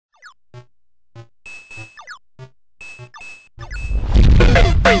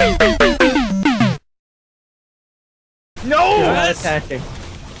No! Yes. Attacking.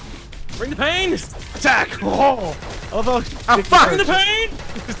 Bring the pain! Attack! Oh! Although, Oh, fuck! Bring the pain!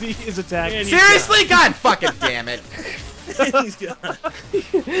 because he is attacking. Seriously? God fucking damn it. He's gone.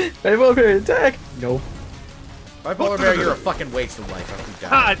 Bipolar Bear, attack! Nope. Bipolar Bear, you're a fucking waste of life. I hope you die.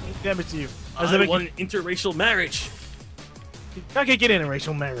 God damn it to you. I want an interracial marriage. I can't get in a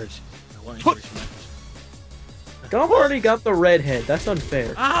racial marriage. I want an interracial marriage. Gump already got the redhead. That's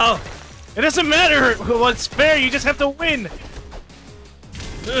unfair. Ow! It doesn't matter what's fair, you just have to win.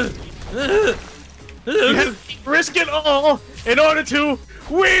 You have to risk it all in order to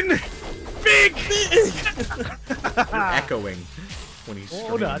win big. You're echoing when he's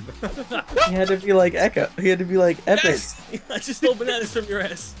Hold on. He had to be like Echo. He had to be like epic. Yes! I just stole bananas from your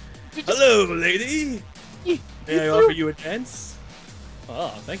ass. Hello, lady. May I offer you a dance? Oh,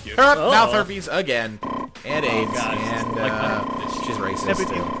 thank you. Oh. Mouth herpes again. And AIDS. God. And she's racist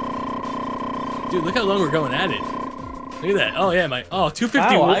Everything. too. Dude, look how long we're going at it. Look at that. Oh, yeah, my... Oh,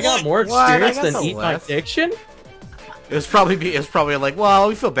 251. Wow, I got more What? experience I got than some Eat My left. Diction? It was probably like, well,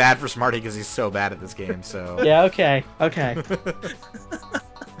 we feel bad for Smarty because he's so bad at this game. So Yeah, okay. Okay.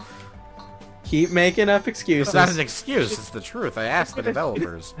 Keep making up excuses. it's not an excuse. It's the truth. I asked the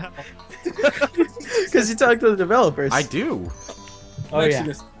developers. Because you talk to the developers. I do. Oh, I'm yeah.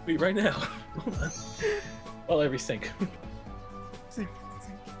 actually gonna wait right now. Hold on. Well, every sync.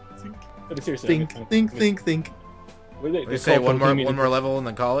 But seriously, Think. We say one more level and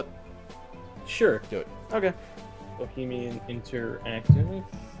then call it. Sure. Do it. Okay. Bohemian Interactive.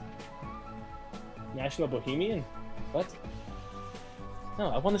 National Bohemian? What? No,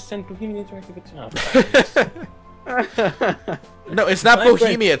 I want to send Bohemian Interactive to No, it's not My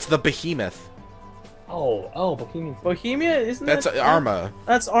Bohemia. It's the Behemoth. Oh, Bohemian. Bohemia, isn't That's that... Arma.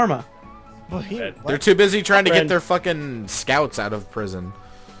 That's Arma. They're too busy trying to get Friend. their fucking scouts out of prison.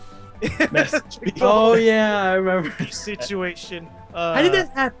 Oh, yeah, I remember. Situation. How did that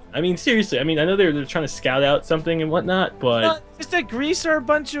happen? I mean, seriously. I mean, I know they're trying to scout out something and whatnot, but Just that Greece are a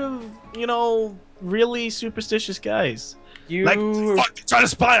bunch of, really superstitious guys. You... Fuck, they're trying to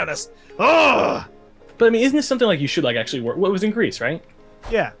spy on us. Oh! I mean, isn't this something like you should like actually work? What was in Greece, right?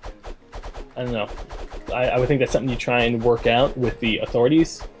 Yeah. I don't know. I would think that's something you try and work out with the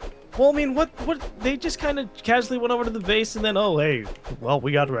authorities. Well, I mean, what? They just kind of casually went over to the base and then, oh, hey, well,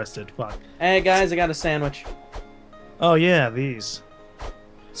 we got arrested. Fuck. Hey, guys, I got a sandwich. Oh, yeah, these.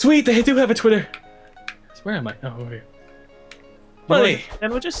 Sweet, they do have a Twitter. Where am I? Oh, over here. Buddy.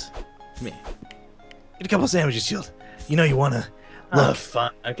 Sandwiches? Me. Get a couple of sandwiches, Shield. You know you wanna. Oh, Look,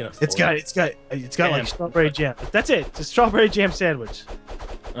 fine. I can afford it's got Jam. like strawberry jam. That's it. It's a strawberry jam sandwich.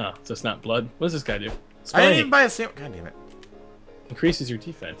 Oh, so it's not blood. What does this guy do? I didn't Spelling even buy a sandwich. God damn it. increases your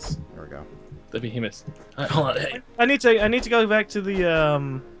defense. There we go. The behemoth. Hold on. Hey, I need to go back to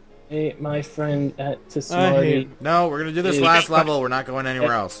the hey, my friend at I Tismarty. hate- No, we're gonna do this last level. We're not going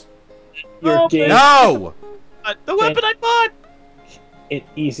anywhere else. Your Oh, game No! the weapon I bought. it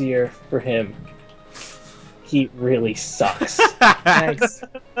easier for him. He really sucks. Thanks.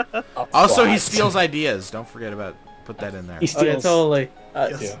 Also, he Applause. steals ideas. Don't forget about put that in there. He Oh, yeah, steals. totally.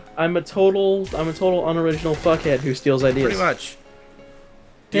 Yes. I'm a total unoriginal fuckhead who steals ideas. Pretty much.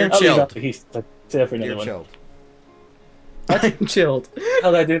 Dear Oh, chilled. he's like, say that for another Dear one. chilled. I'm chilled.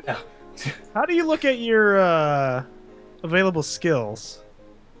 How did I do now? How do you look at your available skills?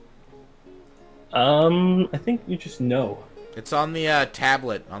 I think you just know. It's on the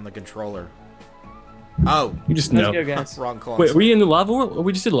tablet on the controller. Oh, You just Let's know. go, guys. wrong console. Wait, were you in the lava world?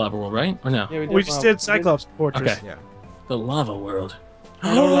 We just did lava world, right? Or no? Yeah, We just did Cyclops Fortress. Okay. Yeah. The lava world.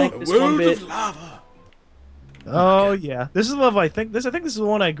 I don't like this one bit. of lava. Oh yeah, this is the level I think this is the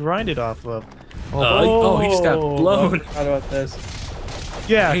one I grinded off of. Oh, he just got blown. I forgot about this.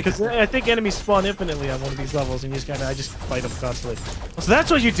 Yeah, because I think enemies spawn infinitely on one of these levels, and I just fight them constantly. So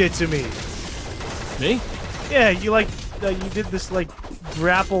that's what you did to me. Me? Yeah, you you did this like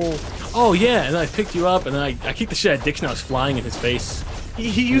grapple. Oh yeah, and then I picked you up, and then I kicked the shit out of Dick, and I was flying in his face.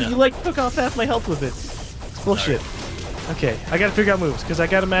 You No. like took off half my health with it. It's bullshit. Okay, I gotta figure out moves because I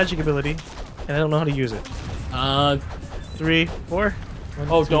got a magic ability, and I don't know how to use it. 3, 4. 1,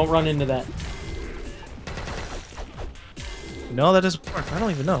 Oh, 2. don't run into that. No, that doesn't work. I don't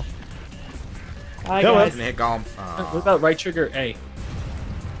even know. Hi, Go guys. Didn't hit Golem. What about right trigger A?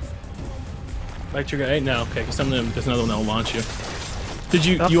 Right trigger A? No, okay, because there's another one that will launch you. Did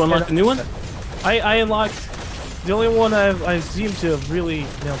you unlock the new one? I unlocked the only one I seem to have really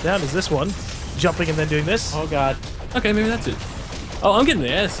nailed down is this one, jumping and then doing this. Oh god. Okay, maybe that's it. Oh, I'm getting the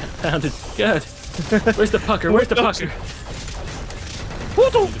ass pounded. Good. Where's the pucker? Where's the pucker?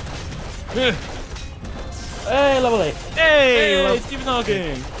 Hey, level 8. Hey, Stephen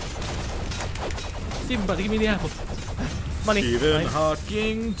Hawking. Stephen, buddy, give me the apple. money. Stephen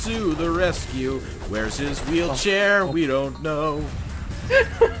Hawking to the rescue. Where's his wheelchair? We don't know.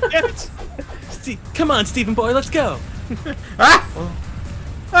 Damn it. Come on, Stephen boy, let's go. Ah!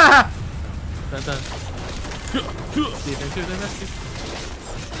 Ah! Dun, dun. Stephen to the rescue.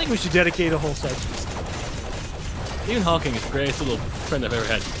 I think we should dedicate a whole section. Stephen Hawking is the greatest little friend I've ever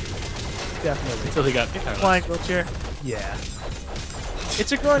had. Definitely. Until he got paralyzed. Flying wheelchair. Yeah.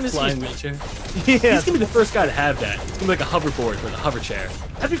 It's a growing disease. Flying wheelchair. Yeah. He's gonna be the first guy to have that. It's gonna be like a hoverboard with a hover chair.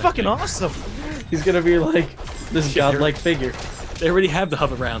 That'd be fucking awesome. He's gonna be like this godlike figure. They already have the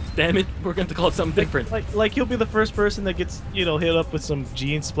hover round. Damn it, we're gonna have to call it something different. Like he'll be the first person that gets, you know, hit up with some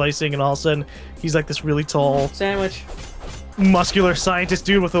gene splicing, and all of a sudden he's like this really tall, Sandwich. muscular scientist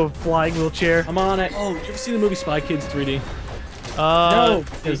dude with a flying wheelchair. I'm on it. Oh, you ever seen the movie Spy Kids 3D? No,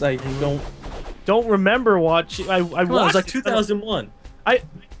 because I don't remember watching. I Come on, it was watched like 2001.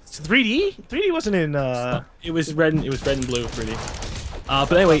 It's 3D. 3D wasn't in. It was red and blue 3D.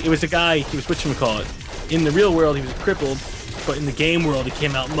 But anyway, it was a guy. He was whatchamacallit. In the real world, he was crippled, but in the game world, he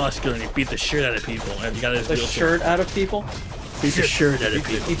came out muscular and he beat the shit out of people. And he got his the wheelchair. shirt out of people. Beat the shirt out of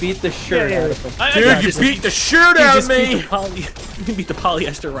people. He beat the shirt out of them. Dude, you beat the shirt out of me! You beat the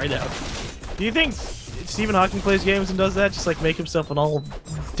polyester right out. Do you think Stephen Hawking plays games and does that? Just like make himself an all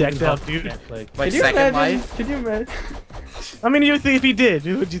decked out dude? Like Could you Second imagine? Life? Could you imagine? I mean, you think if he did,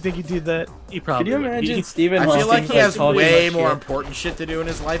 would you think he did that? He probably. Could you would. imagine He- Stephen I Hawking feel like he has talking way about more shit? important shit to do in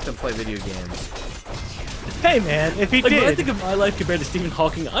his life than play video games. Hey man, if he Like, when I did, think of my life compared to Stephen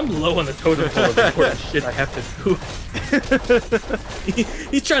Hawking, I'm low on the totem pole of important shit I have to do.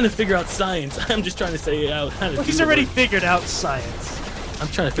 He's trying to figure out science. I'm just trying to say out how to well, do he's the already work. figured out science. I'm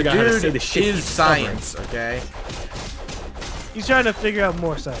trying to figure out how to say the Dude shit is he's science, okay? He's trying to figure out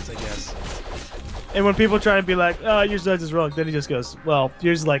more science, I guess. And when people try to be like, "Oh, your science is wrong," then he just goes, "Well,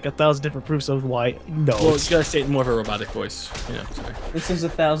 here's like 1,000 different proofs of why." No. Well, you gotta say it in more of a robotic voice. You know, sorry. This is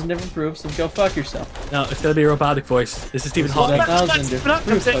 1,000 different proofs of go fuck yourself. No, it's gotta be a robotic voice. This is Stephen This is Hawking. not- 1,000 not- different not-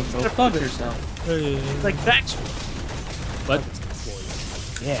 proofs I'm of saying- go fuck yourself. It's like factual. But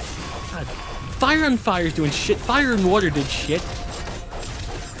Yeah. Fire on Fire's doing shit. Fire and Water did shit.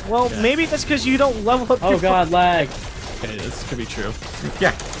 Well, Yeah. maybe that's because you don't level up. Oh your god, lag. Okay, this could be true.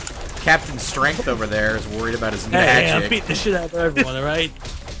 Yeah. Captain Strength over there is worried about his Hey, I magic. beat the shit out of everyone, alright?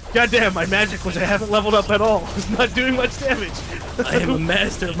 Goddamn, my magic, which I haven't leveled up at all, is not doing much damage. I am a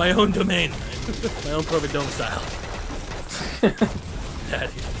master of my own domain. My own private domicile.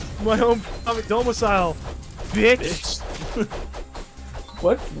 Daddy. My own domicile, bitch.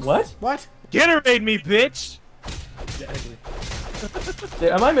 What? What? What? Gatorade me, bitch. Exactly.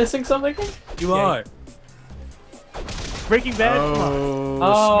 Am I missing something? You are. Breaking Bad. Come on. Oh,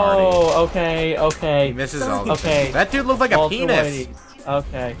 Oh, okay, He okay. misses all the Okay. That dude looked like a Walter penis. Whitey.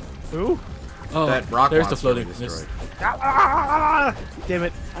 Okay. Ooh. Oh, That rock there's the monster floating we fitness. destroyed. Ah, damn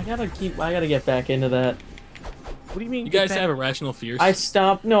it. I gotta get back into that. What do you mean? You guys get have back? irrational fears? I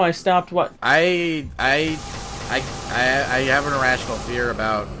stopped what? I have an irrational fear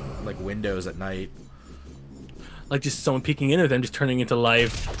about like windows at night. Like just someone peeking in or them just turning into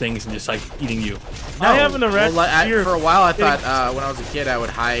live things and just like eating you. I have an irrational Well, fear. for a while, I thought when I was a kid, I would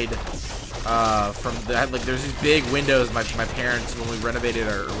hide from the like. There's these big windows. My parents, when we renovated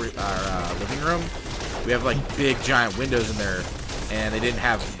our living room, we have like big giant windows in there, and they didn't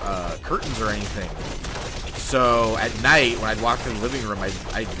have curtains or anything. So at night, when I'd walk through the living room,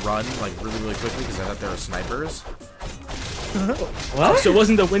 I'd run like really quickly because I thought there were snipers. What? So it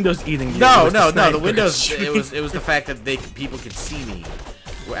wasn't the windows eating you. it No, was no, the snipers. windows. It was the fact that people could see me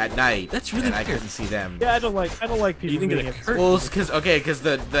at night. That's really and I weird. couldn't see them. Yeah, I don't like people You didn't get being a in- curtain. Well, it's because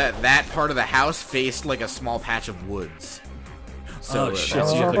that part of the house faced like a small patch of woods. So Oh, shit, that's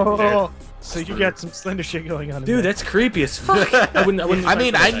so you have, usually- like, Oh, so you got some slender shit going on. in Dude, there. that's creepy as fuck. I wouldn't I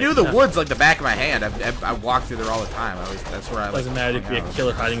mean, I knew the No. woods like the back of my hand. I walked through there all the time. That's where I like. Doesn't matter if hung you be a out.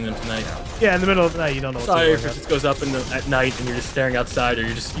 killer hiding them tonight. Yeah, in the middle of the night, you don't know what's Sorry going if it on. just goes up at night and you're just staring outside, or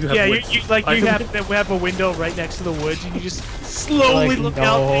you have. Yeah, woods. you have a window right next to the woods, and you just slowly Like, look no.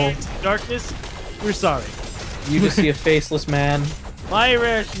 out there into the darkness. We're sorry. You just see a faceless man. My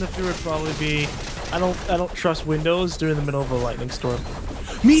reaction to fear would probably be, I don't trust windows during the middle of a lightning storm.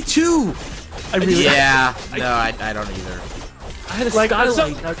 Me too. I really Yeah, no, I don't either. I had a Like, skylight.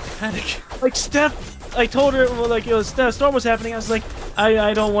 so- I panic. like Steph. I told her well, like it was the storm was happening. I was like,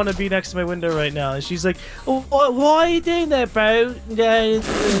 I don't want to be next to my window right now. And she's like, oh, why are you doing that, bro?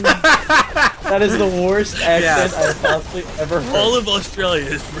 That is the worst accent I've possibly ever heard. All of Australia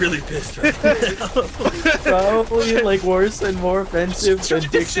is really pissed right now. Probably like worse and more offensive than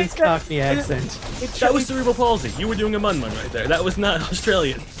Dixon's Cockney accent. That was cerebral palsy. You were doing a mun-mun right there. That was not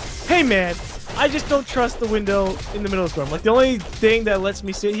Australian. Hey man, I just don't trust the window in the middle of the storm. Like the only thing that lets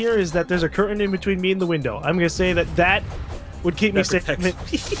me sit here is that there's a curtain in between me and the window. I'm gonna say that would keep me safe.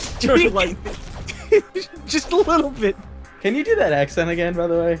 Just a little bit. Can you do that accent again, by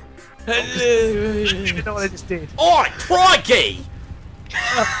the way? I don't even know what I just did. Oi, crikey!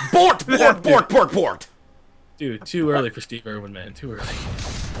 Bort! Dude, too early for Steve Irwin, man. Too early.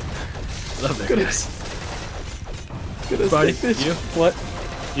 Love that Goodness. Buddy, you? What?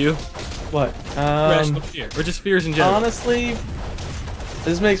 You? What? Rational fear. Or just fears in general. Honestly,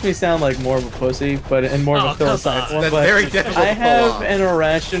 this makes me sound like more of a pussy, but and more of a philosophical one. That's But very difficult I to pull have off. an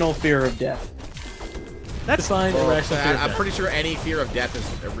irrational fear of death. That's fine. Irrational fear. I'm pretty sure any fear of death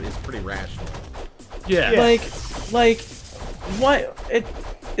is pretty rational. Yeah. Like, what? It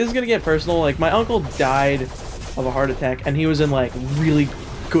is gonna get personal. Like, my uncle died of a heart attack, and he was in like really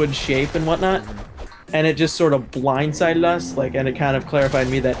good shape and whatnot. And it just sort of blindsided us, like, and it kind of clarified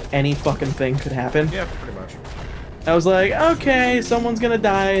me that any fucking thing could happen. Yeah, pretty much. I was like, okay, someone's gonna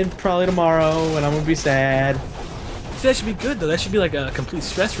die probably tomorrow, and I'm gonna be sad. See, that should be good though. That should be like a complete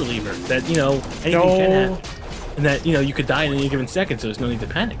stress reliever. That anything can happen, and that you could die in any given second. So there's no need to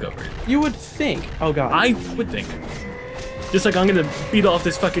panic over it. You would think. Oh god. I would think. Just like I'm gonna beat off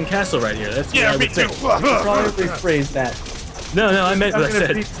this fucking castle right here. That's what I would think. Probably rephrase that. No, I meant what I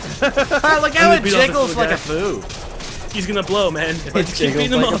said. Look how it jiggles like a foo. He's gonna blow, man. If I It keep beating jiggles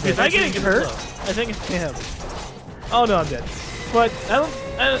him like up, a if Am I keep getting beating him hurt? up. I think it's him. Oh no, I'm dead. But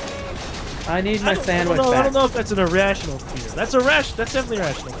I need my sandwich I don't back. know if that's an irrational fear. That's definitely a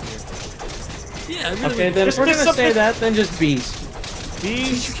rational fear. Yeah, I really Okay, then if we're Just gonna say something- that, then just bees.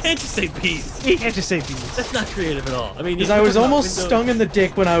 Bees. You can't just say bees. You can't just say bees. That's not creative at all. I mean, Because I was almost stung in the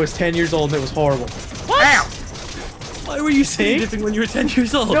dick when I was 10 years old, and it was horrible. Ow! Why were you saying anything when you were 10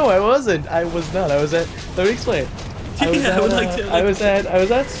 years old? No, I wasn't. I was not. I was at. Let me explain. I was, Yeah, I at, would like to- I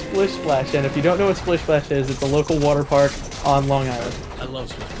was at Splish Splash, and if you don't know what Splish Splash is, it's a local water park on Long Island. I love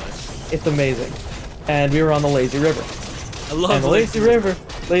Swift Life. It's amazing. And we were on the Lazy River. I love And the Lazy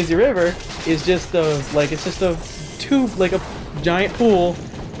River is just a tube, like a giant pool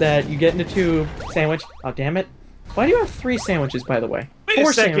that you get in a tube, sandwich. Oh damn it! Why do you have 3 sandwiches, by the way? Wait 4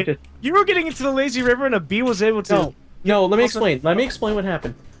 a second. sandwiches. You were getting into the lazy river and a bee was able to. No, let me explain. Let me explain what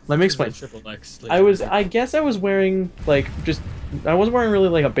happened. Let me explain. Triple X. I guess I was wearing I wasn't wearing really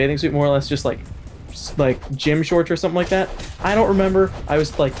like a bathing suit, more or less just like gym shorts or something like that. I don't remember. I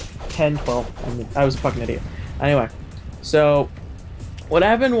was like 10, 12. I mean, I was a fucking idiot. Anyway, so what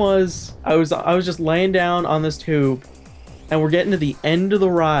happened was I was just laying down on this tube, and we're getting to the end of the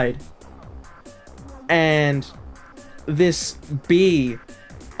ride, and this bee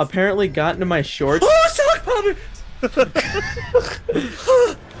apparently got into my shorts. Oh, sock puppet!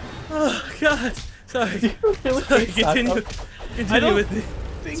 Oh God! Sorry. Sorry. Continue. Continue with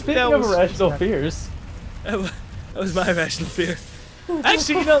the. Speaking of irrational fears, That was my irrational fear.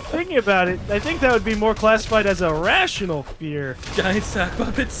 Actually, thinking about it, I think that would be more classified as a rational fear. Giant sock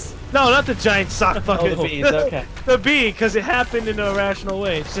puppets. No, not the giant sock oh, fucking the bees. Okay. The bee, because it happened in a rational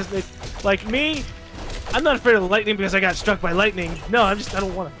way. It's just like me. I'm not afraid of lightning because I got struck by lightning. No, I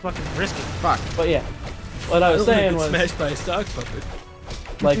don't want to fucking risk it. Fuck. But yeah, what I was saying was smashed by a sock puppet.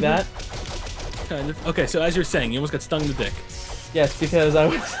 like that. Kind of. Okay, so as you were saying, you almost got stung in the dick. Yes, because I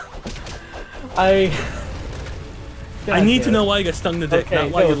was. I need to know why you got stung in the dick, Okay,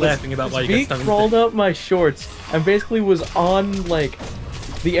 not why no, you're this- laughing about why you got Bee stung in the crawled dick. up my shorts and basically was on like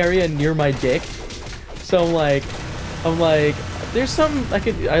the area near my dick. So I'm like, there's some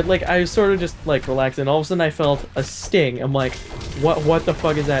I sort of just like relaxed, and all of a sudden I felt a sting. I'm like, what the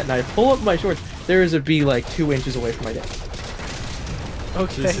fuck is that? And I pull up my shorts. There is a bee like 2 inches away from my dick.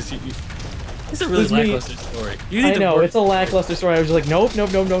 Okay. This is a really This is me. lackluster story. You I need to know work. it's a lackluster story. I was just like, nope, and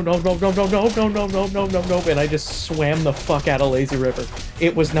I just swam the fuck out of Lazy River.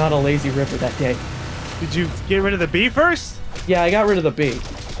 It was not a lazy river that day. Did you get rid of the bee first? Yeah, I got rid of the bee.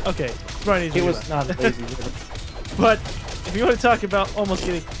 Okay. Probably need to It do was that. not a lazy river. But if you want to talk about almost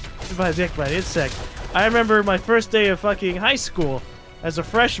getting hit by a dick by an insect, I remember my first day of fucking high school as a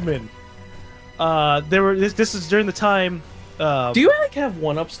freshman. This is during the time. Do you like have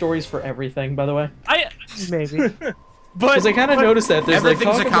one-up stories for everything, by the way? Maybe. But Because I kind of noticed that there's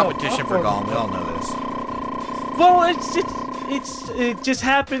Everything's like a talk about competition for popcorn. Gollum. We all know this. Well, it just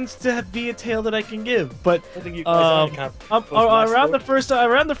happens to be a tale that I can give. But I think you around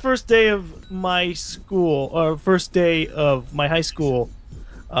the first day of my school, or first day of my high school,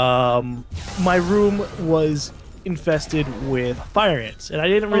 my room was infested with fire ants, and I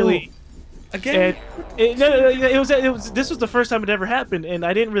didn't really. Again? This was the first time it ever happened, and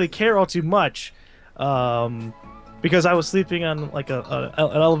I didn't really care all too much, because I was sleeping on like an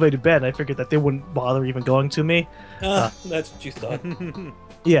elevated bed. And I figured that they wouldn't bother even going to me. That's what you thought.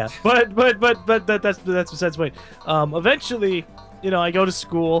 Yeah, but that's besides the point. Eventually, I go to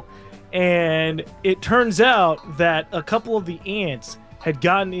school, and it turns out that a couple of the ants had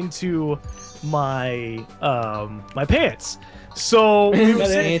gotten into my my pants. So we were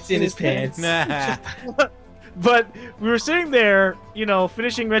ants in his pants. But we were sitting there,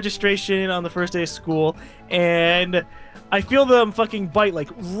 finishing registration on the first day of school, and I feel them fucking bite like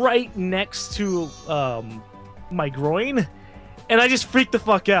right next to my groin, and I just freaked the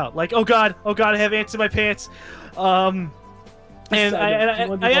fuck out. Like, oh god, I have ants in my pants. And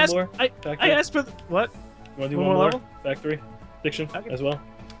I asked for what? You want to do one more level? Factory diction as well.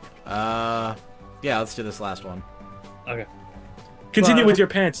 Yeah, let's do this last one. Okay. Continue with your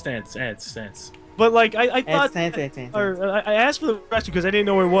pants stance. But like I thought, or I asked for the restroom because I didn't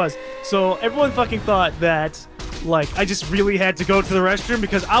know where it was. So everyone fucking thought that like I just really had to go to the restroom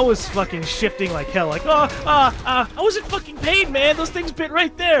because I was fucking shifting like hell. Like I wasn't fucking paid, man. Those things bit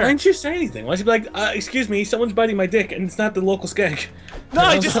right there. Why didn't you say anything? Why don't you be like, excuse me, someone's biting my dick, and it's not the local skank. No,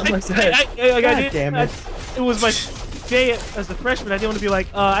 I just damn it. It was my day as a freshman. I didn't want to be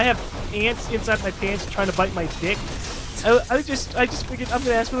like, I have ants inside my pants trying to bite my dick. I just figured I'm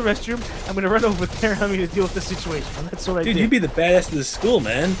gonna ask for the restroom. I'm gonna run over there. I'm gonna deal with the situation. And that's what I did. Dude, you'd be the badass of the school,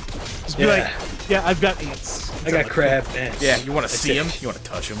 man. Just be like, yeah, I've got ants. I got crab ants. Yeah, you want to see them? You want to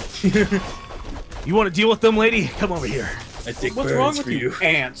touch them? You want to deal with them, lady? Come over here. I dig What's birds wrong with for you?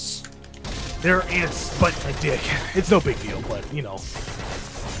 Ants. There are ants biting my dick. It's no big deal, but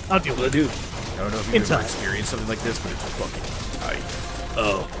I'll deal with it. Dude. I don't know if you've ever experienced something like this, but it's fucking tight.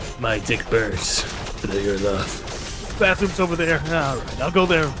 Oh, my dick burns for your love. Bathroom's over there. All right, I'll go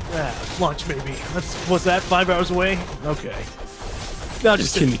there. Lunch maybe. What's that? 5 hours away? Okay. Now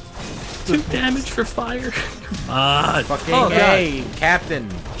just kidding. 2 damage for fire. Come on. Fucking hey, Captain,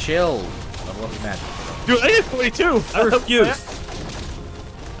 chill. I love magic. Dude, I hit 42.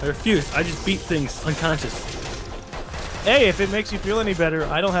 I refuse. I just beat things unconscious. Hey, if it makes you feel any better,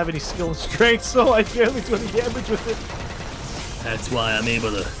 I don't have any skill and strength, so I barely do any damage with it. That's why I'm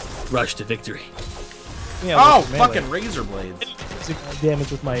able to rush to victory. Yeah, oh, fucking razor blades.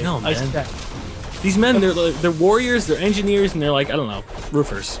 Damage with my ice attack. These men, they're warriors, they're engineers, and they're like, I don't know,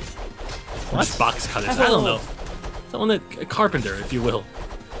 roofers. What? Just box cutters. I don't know. Someone a carpenter, if you will,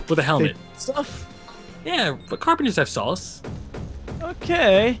 with a helmet. Stuff. Yeah, but carpenters have sauce.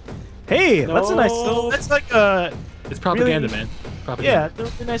 Okay. Hey, that's a nice. That's like a. It's propaganda, really, man. Propaganda. Yeah,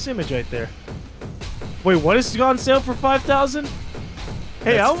 that's a nice image right there. Wait, what is on sale for 5,000?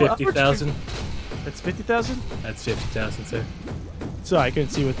 Hey, that's 50,000. That's 50,000. That's 50,000, sir. Sorry, I couldn't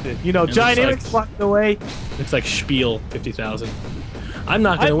see what the giant image blocked away. It's like Spiel 50,000. I'm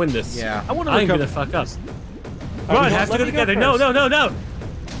not gonna win this. Yeah, I'm gonna fuck up. Run, have to go together. No.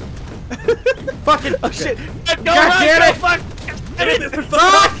 Fucking oh shit! God damn it! Fuck! No,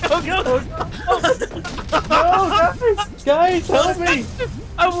 guys, help me!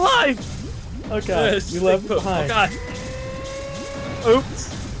 I'm alive. Okay, you left me behind. Oh god. Oops.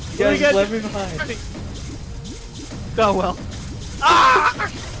 You guys left me behind. Oh well.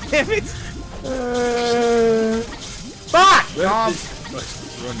 Ah! Damn it! Fuck!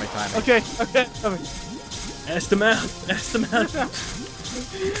 Ruined my timing. Okay. Ask them out.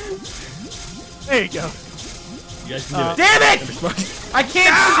 There you go. You guys can do it. Damn it! I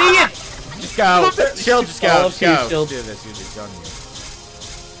can't see it! Just go. Chill, just go. Do this. Don't you.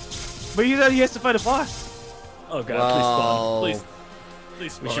 But he said he has to fight a boss. Oh god, please spawn.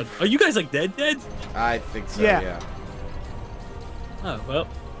 Please spawn. Are you guys like dead? I think so, Yeah. yeah. Oh, well,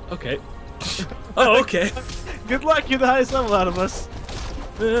 okay. Oh, okay. Good luck, you're the highest level out of us.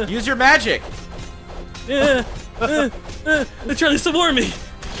 Use your magic! They're trying to swarm me!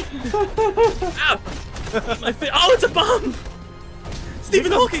 Ow! My face! Oh, it's a bomb!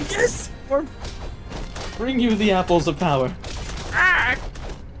 Stephen Hawking, yes! Bring you the apples of power.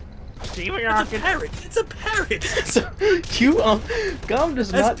 Stephen Hawking! It's a parrot! Gum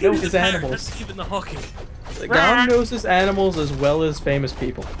does not know his animals. That's Stephen the Hawking. Gum knows his animals as well as famous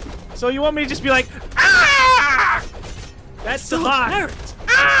people. So you want me to just be like, ah! That's still the a lie. parrot!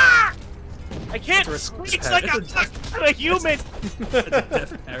 Ah! I can't screech like a human. That's a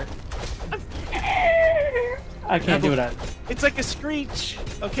deaf parrot. I can't do that. It's like a screech,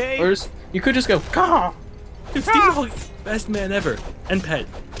 okay? Or you could just go, caw. Dude, Stephen Hawking, best man ever, and pet.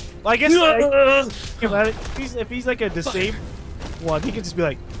 Well, I guess if he's like a disabled. one, he could just be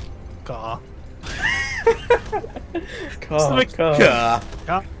like, "Caw." Caw, caw,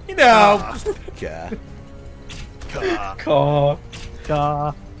 Caw. You know. Yeah. Caw. caw.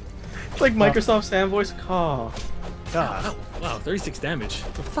 Caw. It's like Microsoft Sam voice. Caw. Caw. Oh, wow, 36 damage.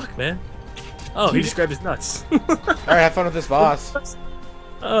 What the fuck, man? Oh, he just grabbed his nuts. All right, have fun with this boss.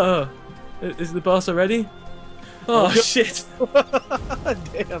 Oh, is the boss already? Oh, shit.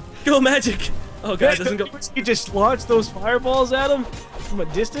 Damn. Go magic. Oh, God, it doesn't go. You just launch those fireballs at him from a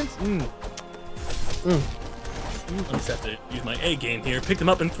distance? I just have to use my A game here. Pick them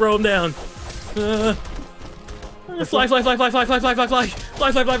up and throw them down. Fly, fly, fly, fly, fly, fly, fly, fly, fly, fly,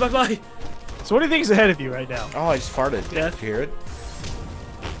 fly, fly, fly, fly, fly. So what do you think is ahead of you right now? Oh, I just farted. Yeah. Did you hear it?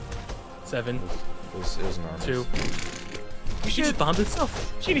 7, It was enormous. 2. You He just bombed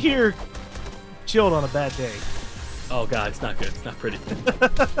itself. should hear chilled on a bad day. Oh, God, it's not good. It's not pretty.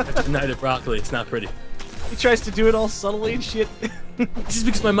 After the night of broccoli, it's not pretty. He tries to do it all subtly and shit. Just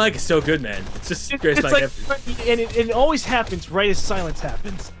because my mic is so good, man. It's just greatest It's mic like, ever. and it always happens right as silence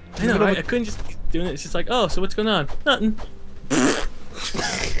happens. I know, right? I couldn't just keep doing it. It's just like, oh, so what's going on? Nothing.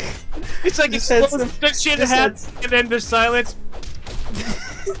 It's like Just that shit happens, and then there's silence.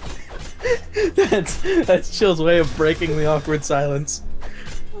 That's Chill's way of breaking the awkward silence.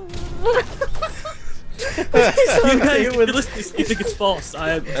 You guys, if you listen to this, you think it's false.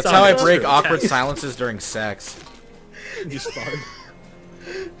 That's how I break awkward silences during sex. Just fart.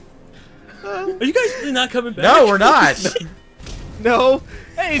 Are you guys really not coming back? No, we're not. No.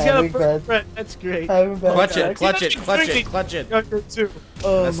 Hey, he's got a Having perfect bad- friend. That's great. Clutch it, clutch it, clutch it, clutch it. Younger too.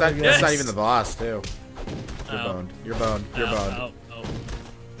 Oh That's my not, god. that's not Yes. even the boss, too. You're Ow. boned. You're boned. You're Ow, boned. ow, ow.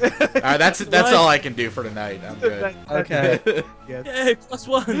 Alright, that's all I can do for tonight. I'm good. Okay. Yay,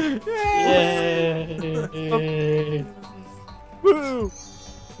 +1. Yay. Woo!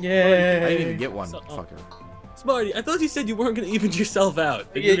 Yay. I didn't even get one, So- fucker. Smarty, I thought you said you weren't going to even yourself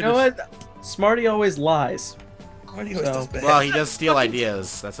out. That You were know gonna- what? Smarty always lies. So, Well, he does steal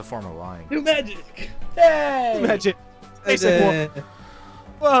ideas. That's a form of lying. New magic. Imagine. Tastes like more.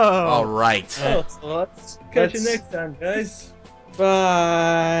 Whoa! Alright. Oh, so let's catch you That's- next time, guys.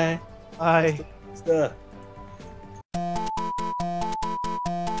 Bye. I. Stuff.